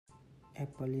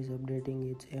Apple is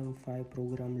updating its M5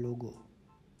 program logo.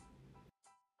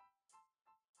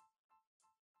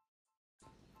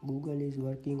 Google is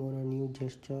working on a new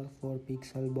gesture for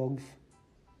Pixel Bugs.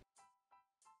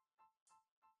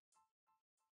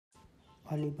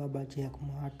 Alibaba Jack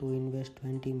Ma to invest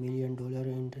 $20 million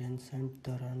in Tencent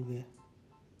The Runway.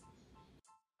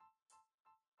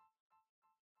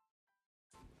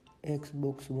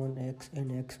 Xbox One X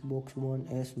and Xbox One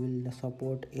S will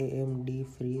support AMD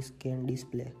FreeScan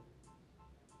display.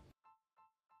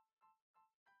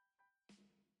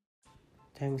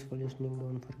 Thanks for listening.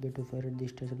 Don't forget to favorite this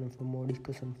station, and for more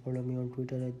discussion follow me on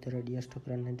Twitter at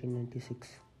 @YesTokran1996.